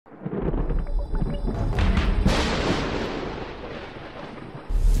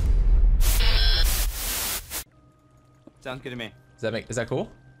sounds good to me. Is that cool?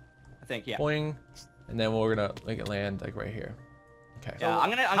 I think, yeah. Boing. And then we're gonna make it land like right here. Okay. Yeah, I'm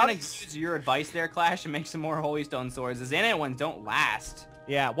gonna use your advice there, Clash, and make some more Holy Stone swords. The Zanite ones don't last.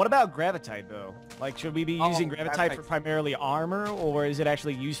 Yeah, what about Gravitite, though? Like, should we be using Gravitite for primarily armor, or is it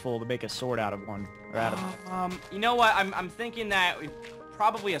actually useful to make a sword out of one? Or out of you know what? I'm thinking that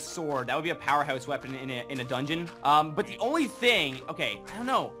probably a sword. That would be a powerhouse weapon in a dungeon. But the only thing, okay, I don't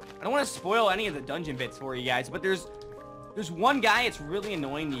know. I don't want to spoil any of the dungeon bits for you guys, but there's one guy it's really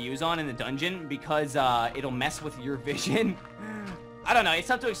annoying to use on in the dungeon because it'll mess with your vision. I don't know. It's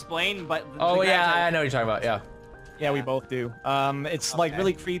tough to explain, but oh yeah, I know what you're talking about. Yeah. Yeah, we both do. It's like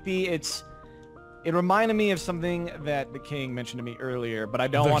really creepy. It reminded me of something that the king mentioned to me earlier, but I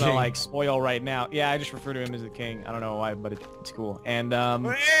don't want to like spoil right now. Yeah, I just refer to him as the king. I don't know why, but it's cool. And but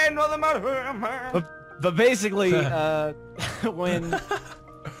basically, when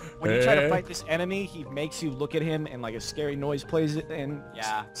you try to fight this enemy, he makes you look at him, and like a scary noise plays, and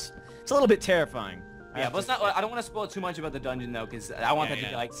yeah, it's a little bit terrifying. Yeah, but I don't want to spoil too much about the dungeon though, because I want that to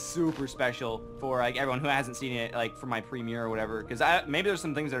be like super special for like everyone who hasn't seen it, like for my premiere or whatever. Because maybe there's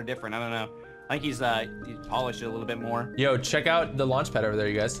some things that are different. I don't know. I think he's polished it a little bit more. Yo, check out the launch pad over there,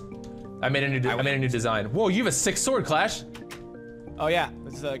 you guys. I made a new design. Whoa, you have a 6 sword, Clash. Oh yeah,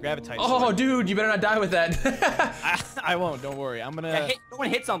 this is a Gravitite. Oh, sword. dude, you better not die with that. I won't. Don't worry. I'm gonna. Yeah, go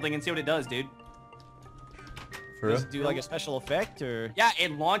and hit something and see what it does, dude. For real? Does it do like a special effect or? Yeah,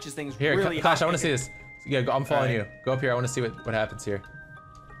 it launches things here, really Clash, high. I want to see this. Yeah, I'm following you. Go up here. I want to see what happens here.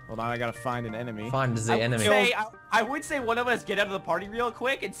 Hold on, I gotta find an enemy. Find the enemy. I would say one of us get out of the party real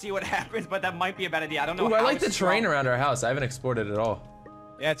quick and see what happens, but that might be a bad idea. I don't know. Ooh, I like the terrain around our house. I haven't explored it at all.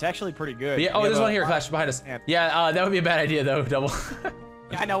 Yeah, it's actually pretty good. But yeah, oh, there's one here, Clash, behind us. Yeah, that would be a bad idea though, Double.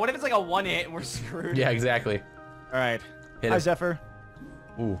 Yeah, I know. What if it's like a one hit and we're screwed? Yeah, exactly. All right. Hi, Zephyr.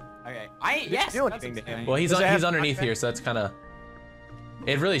 Ooh. Okay. Yes. Do anything to him. Well, he's underneath here, so that's kind of.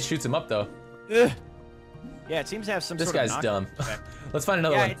 It really shoots him up though. Ugh. Yeah, it seems to have some. This sort guy's of dumb. Let's find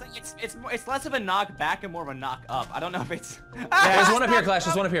another one. Yeah, it's less of a knock back and more of a knock up. I don't know if it's. Yeah, there's one up here, Clash.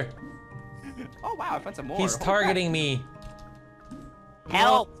 There's one up here. Oh wow, I found some more. He's targeting me.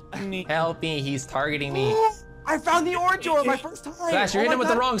 Help! Help me! He's targeting me. I found the orange orb my first time. Clash, you're hitting him with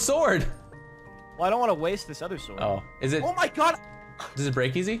the wrong sword. Well, I don't want to waste this other sword. Oh, is it? Oh my god! Does it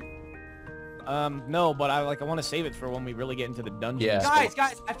break easy? No, but I want to save it for when we really get into the dungeon. Yeah.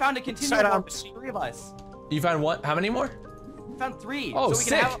 Guys, I found a continuum orb between 3 of us. You found what? How many more? I found 3. Oh, so we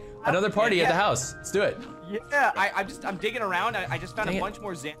sick! can have Another party at the house. Let's do it. Yeah, I'm digging around. I just found a bunch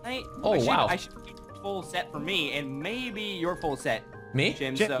more Zanite. Oh wow! I should get full set for me, and maybe your full set. Me?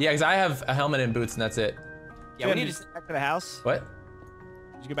 Chim, yeah, because I have a helmet and boots, and that's it. Yeah, we need to back to the house. What?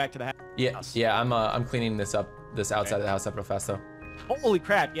 Did you go back to the house? Yeah, yeah. I'm cleaning this outside of the house up real fast though. Holy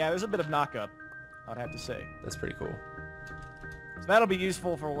crap! Yeah, there's a bit of knock-up, I'd have to say. That's pretty cool. So that'll be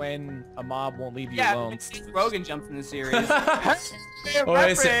useful for when a mob won't leave you alone. Yeah, Rogan jumps in the series. Oh,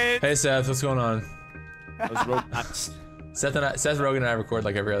 hey Seth, what's going on? Those robots. Seth Rogen and I record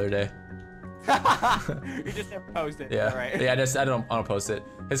like every other day. You just never post it. Yeah. Right. Yeah, I don't post it.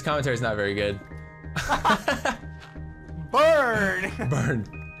 His commentary's not very good. Burn!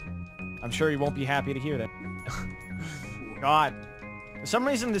 Burn. I'm sure you won't be happy to hear that. God. For some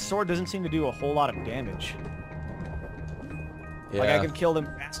reason, this sword doesn't seem to do a whole lot of damage. Yeah. Like, I could kill them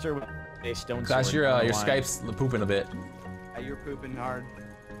faster with a stone Clash, sword. your Skype's pooping a bit. Yeah, you're pooping hard.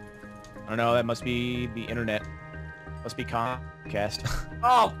 I don't know, that must be the internet. Must be Comcast.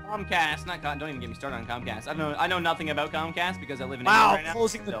 Oh, Comcast, not don't even get me started on Comcast. I know nothing about Comcast because I live in England right now.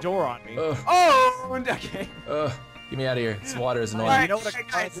 Closing the door on me. Oh, okay. Get me out of here. This water is annoying. Right, you know what a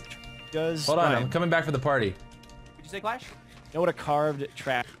carved does? Hold on, I'm coming back for the party. What'd you say, Clash? You know what a carved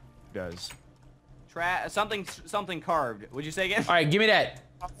trap does? Something carved. What'd you say again? All right, give me that.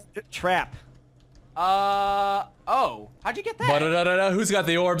 Trap. Oh, how'd you get that? Who's got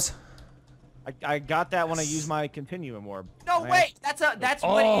the orbs? I got that when I used my continuum orb. No, wait, that's what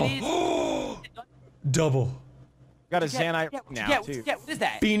it is. Double. Got a Zanite now, too. Yeah, what is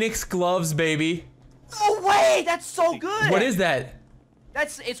that? Phoenix gloves, baby. No way, that's so good. What is that?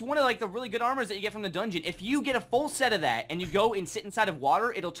 It's one of like the really good armors that you get from the dungeon. If you get a full set of that and you go and sit inside of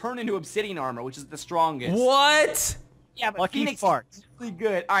water, it'll turn into obsidian armor, which is the strongest. What? Yeah, but Lucky Phoenix fart. is really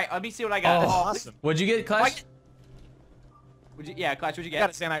good. All right, let me see what I got. Oh, awesome. What'd you get, Clash? Yeah, Clash, what'd you get? I got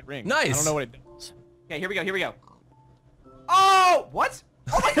a Zanite ring. Nice. I don't know what it does. Okay, here we go. Oh, what?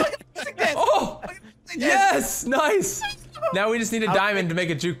 Oh my god, look at this. Oh, yes, nice. Now we just need a diamond to make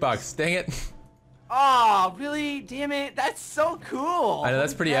a jukebox. Dang it. Oh, really? Damn it. That's so cool. I know,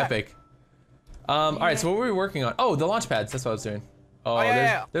 that's pretty epic. All right, so what were we working on? Oh, the launch pads. That's what I was doing.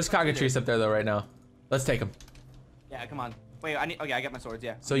 Oh, there's cockatrice up there though right now. Let's take them. Yeah, come on. Wait, okay, I got my swords,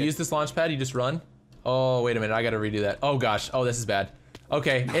 yeah. So use this launch pad, you just run. Oh, wait a minute, I gotta redo that. Oh gosh, oh, this is bad.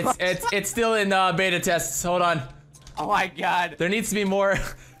 Okay, it's still in beta tests, hold on. Oh my god. There needs to be more,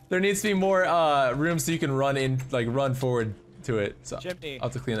 room so you can run forward to it. So Chimney. I'll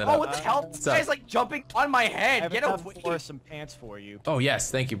have to clean that Oh, up. what the hell? This guy's like jumping on my head. Get away. For some pants for you. Oh yes,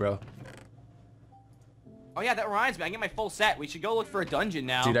 thank you, bro. Oh yeah, that reminds me. I get my full set. We should go look for a dungeon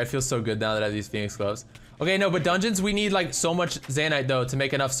now. Dude, I feel so good now that I have these Phoenix gloves. Okay, no, but dungeons, we need like so much Zanite though to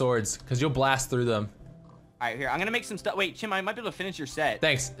make enough swords, because you'll blast through them. All right, here. I'm gonna make some stuff. Wait, Chim, I might be able to finish your set.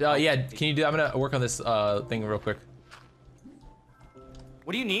 Thanks. Yeah, can you do? I'm gonna work on this thing real quick.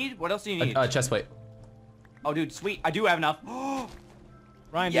 What do you need? What else do you need? Chest plate. Oh, dude, sweet. I do have enough.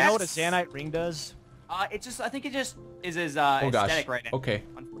 Ryan, do you know what a Zanite ring does? It just, I think it just is as Oh gosh. aesthetic right now. Okay.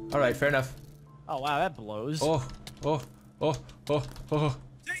 All right, fair enough. Oh wow, that blows. Oh.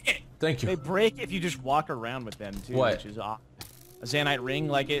 Dang it! Thank you. They break if you just walk around with them too, What? which is odd. A Zanite ring,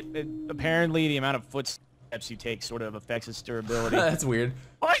 like it apparently the amount of footsteps you take sort of affects its durability. That's weird.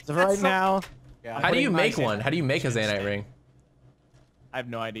 What? So right now, Yeah. How do you make my one? How do you make a Zanite ring? I have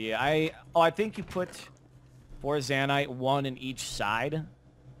no idea. I think you put 4 Zanite, 1 in each side.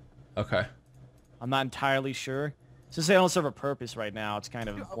 Okay. I'm not entirely sure. Since they don't serve a purpose right now, it's kind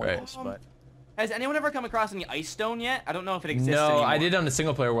of pointless, but... Has anyone ever come across any ice stone yet? I don't know if it exists No, anymore. I did on the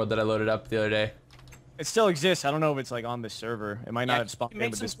single player world that I loaded up the other day. It still exists. I don't know if it's like on this server. It might not have we spawned can in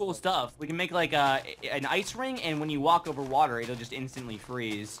make with some this. cool stuff. We can make like an ice ring, and when you walk over water, it'll just instantly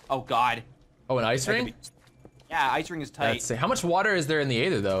freeze. Oh god. Oh, an ice ring? Yeah, ice ring is tight. Let's see. How much water is there in the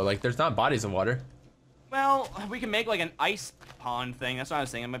Aether though? Like, there's not bodies of water. Well, we can make like an ice pond thing. That's what I was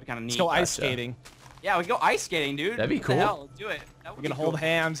saying. It might be kind of neat. Let's go ice Gotcha. skating. Yeah, we can go ice skating, dude. That'd be What cool. the hell? Let's do it. That would We can be hold cool.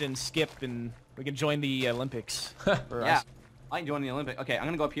 hands and skip, and we can join the Olympics. For Yeah, us. I can join the Olympic. Okay, I'm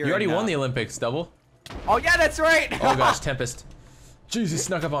gonna go up here. You already and, won the Olympics, double. Oh yeah, that's right. Oh gosh, Tempest. Jeez, he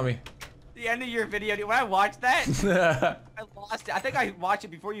snuck up on me. The end of your video, dude. When I watched that, I lost it. I think I watched it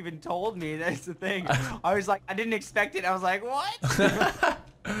before you even told me. That's the thing. I was like, I didn't expect it. I was like, what?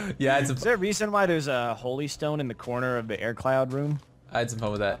 Yeah, Is there a reason why there's a holy stone in the corner of the air cloud room? I had some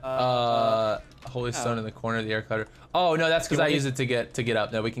fun with that. Holy stone in the corner of the air cloud. Oh no, that's because I use it to get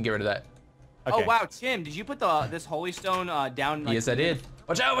up. No, we can get rid of that. Okay. Oh wow, Tim, did you put this holy stone down? Like, Yes, I did.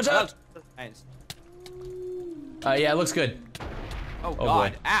 Watch out! Watch out! Nice. Yeah, it looks good. Oh boy.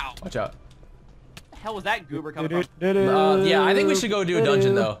 god, ow. Watch out. The hell was that goober coming from? Yeah, I think we should go do a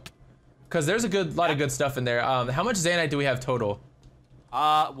dungeon though, because there's a lot of good stuff in there. How much Zanite do we have total?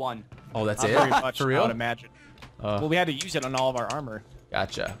 1. Oh, that's it? Very much, For real? I would imagine. Well, we had to use it on all of our armor.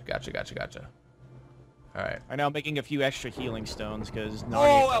 Gotcha. All right. Right now, I'm making a few extra healing stones because that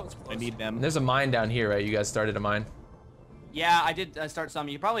was I close. need them. And there's a mine down here, right? You guys started a mine. Yeah, I did start some.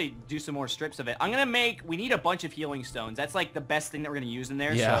 You could probably do some more strips of it. I'm gonna make. We need a bunch of healing stones. That's like the best thing that we're gonna use in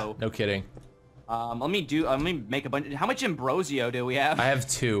there. Yeah. So, No kidding. let me make a bunch. How much ambrosio do we have? I have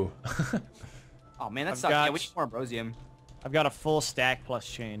 2. Oh man, that I've sucks. got- Yeah, we need more ambrosium. I've got a full stack plus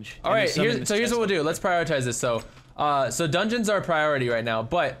change. All right. Here's what we'll do. Let's prioritize this. So dungeons are a priority right now,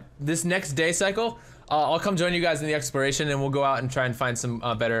 but this next day cycle, I'll come join you guys in the exploration, and we'll go out and try and find some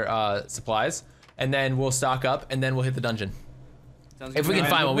better supplies, and then we'll stock up, and then we'll hit the dungeon. Sounds If good we to can me.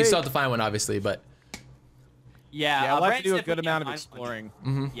 find one, we still have to find one, obviously, but Yeah, Yeah, I'll have Brandon to do a said good if we amount of can't find one.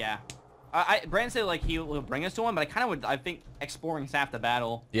 exploring. Yeah. Brandon said like he'll bring us to one, but I kind of would. I think exploring is half the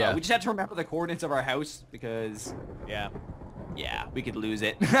battle. Yeah. We just have to remember the coordinates of our house because Yeah. yeah, we could lose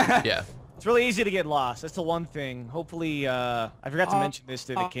it. yeah. It's really easy to get lost. That's the one thing. Hopefully, I forgot to mention this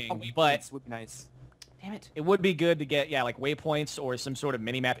to the king, but would be nice. Damn it. it would be good to get, like waypoints or some sort of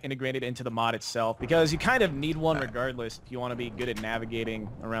mini-map integrated into the mod itself, because you kind of need one regardless if you want to be good at navigating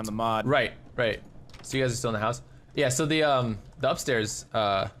around the mod. Right. So you guys are still in the house? Yeah. So the upstairs,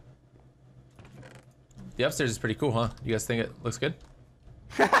 the upstairs is pretty cool, huh? You guys think it looks good?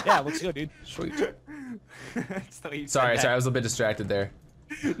 Yeah, it looks good, dude. Sweet. Sorry, Sorry, I was a bit distracted there.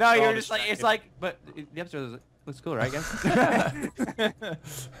 No, We're you're all just like, it's distracted. like, but the upstairs looks cool, right, guys?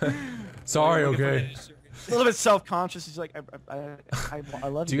 Sorry, okay. A little bit self-conscious. He's like, I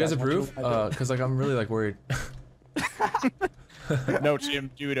love Do you guys I want to approve? do what I do. Cause like I'm really like worried. No,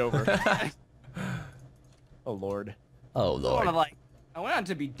 Jim, do it over. Oh Lord. Oh I want it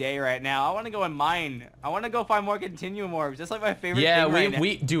to be day right now. I want to go and mine. I want to go find more continuum orbs. That's like my favorite Yeah, thing right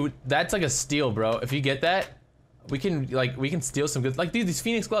now. dude, that's like a steal, bro. If you get that, we can steal some good. Like, dude, these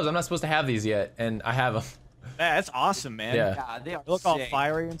Phoenix gloves. I'm not supposed to have these yet, and I have them. Yeah, that's awesome, man. Yeah. Yeah, they are They look all sick.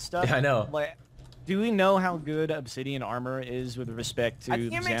 fiery and stuff. Yeah, I know. Like, do we know how good obsidian armor is with respect to I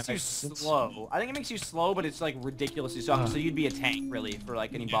think it makes you Xanax? slow. I think it makes you slow, but it's like ridiculously slow. So you'd be a tank, really, for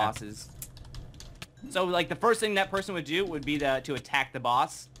like any bosses. So like the first thing that person would do would be to attack the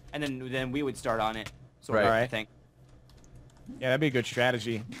boss, and then we would start on it. So Right. I think. Yeah, that'd be a good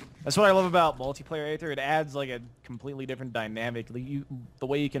strategy. That's what I love about multiplayer Aether. It adds like a completely different dynamic. The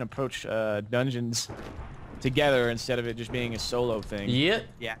way you can approach dungeons together instead of it just being a solo thing. Yeah.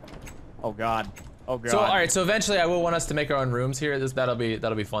 Yeah. Oh god. Oh god. So all right. So eventually, I will want us to make our own rooms here. That'll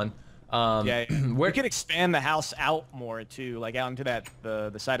be fun. Yeah. Where We could expand the house out more too, like out into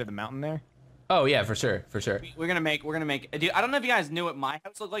the side of the mountain there. Oh yeah, for sure. We're gonna make, dude, I don't know if you guys knew what my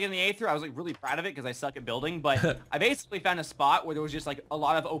house looked like in the Aether. I was like really proud of it because I suck at building, but I basically found a spot where there was just like a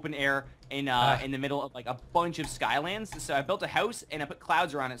lot of open air in the middle of like a bunch of skylands. So I built a house and I put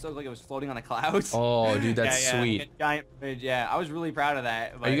clouds around it so it looked like it was floating on a cloud. Oh, dude, that's yeah, sweet. a giant bridge, yeah. I was really proud of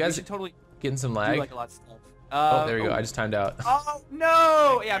that. But Are you guys we should totally getting some do lag? like a lot of stuff. Oh, there we go. I just timed out. Oh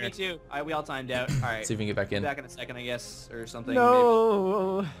no! Yeah, me too. We all timed out. All right. See if we can get back in. Back in a second, I guess, or something.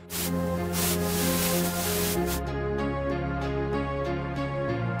 No.